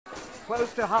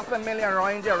Close to 500,000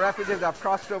 Rohingya refugees have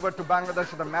crossed over to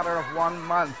Bangladesh in a matter of 1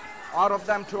 month. Out of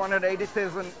them,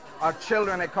 280,000 are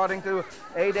children, according to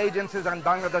aid agencies and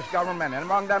Bangladesh government. And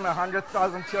among them,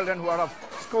 100,000 children who are of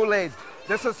school age.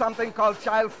 This is something called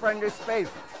child-friendly space.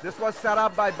 This was set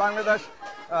up by Bangladesh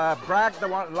BRAC, the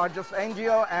largest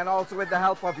NGO, and also with the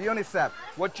help of UNICEF.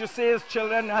 What you see is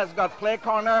children has got play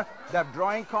corner, they have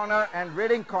drawing corner and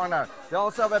reading corner. They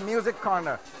also have a music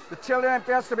corner. The children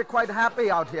appears to be quite happy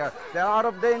out here. They're out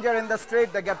of danger in the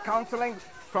street. They get counseling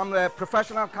from the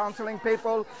professional counseling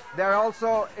people. They're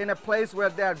also in a place where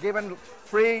they're given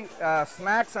free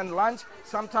snacks and lunch.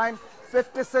 Sometimes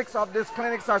 56 of these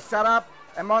clinics are set up.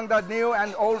 Among the new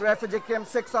and old refugee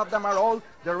camps, 6 of them are old,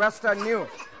 the rest are new.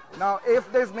 Now, if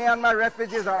these Myanmar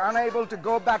refugees are unable to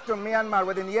go back to Myanmar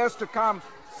within years to come,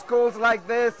 schools like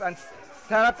this and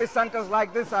therapy centers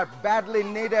like this are badly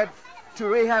needed to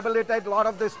rehabilitate a lot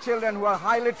of these children who are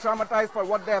highly traumatized for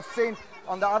what they have seen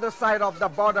on the other side of the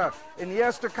border. In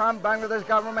years to come, Bangladesh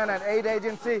government and aid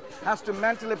agency has to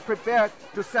mentally prepare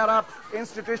to set up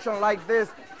institutions like this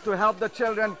to help the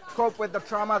children cope with the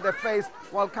trauma they faced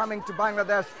while coming to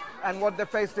Bangladesh and what they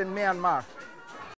faced in Myanmar.